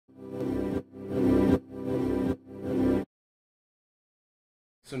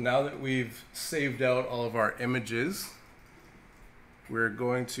So now that we've saved out all of our images, we're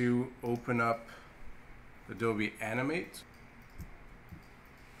going to open up Adobe Animate.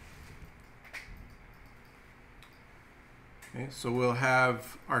 Okay, so we'll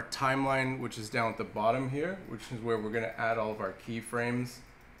have our timeline, which is down at the bottom here, which is where we're going to add all of our keyframes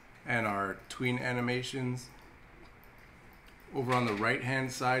and our tween animations. Over on the right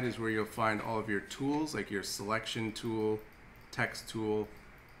hand side is where you'll find all of your tools, like your selection tool, text tool,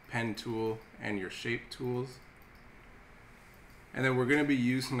 pen tool, and your shape tools. And then we're going to be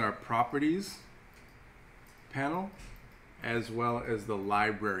using our properties panel as well as the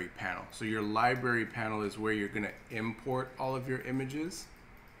library panel. So your library panel is where you're going to import all of your images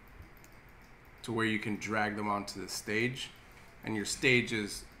to where you can drag them onto the stage, and your stage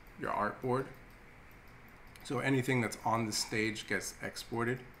is your artboard. So anything that's on the stage gets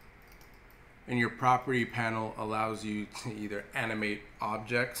exported. And your property panel allows you to either animate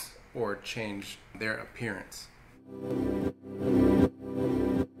objects or change their appearance.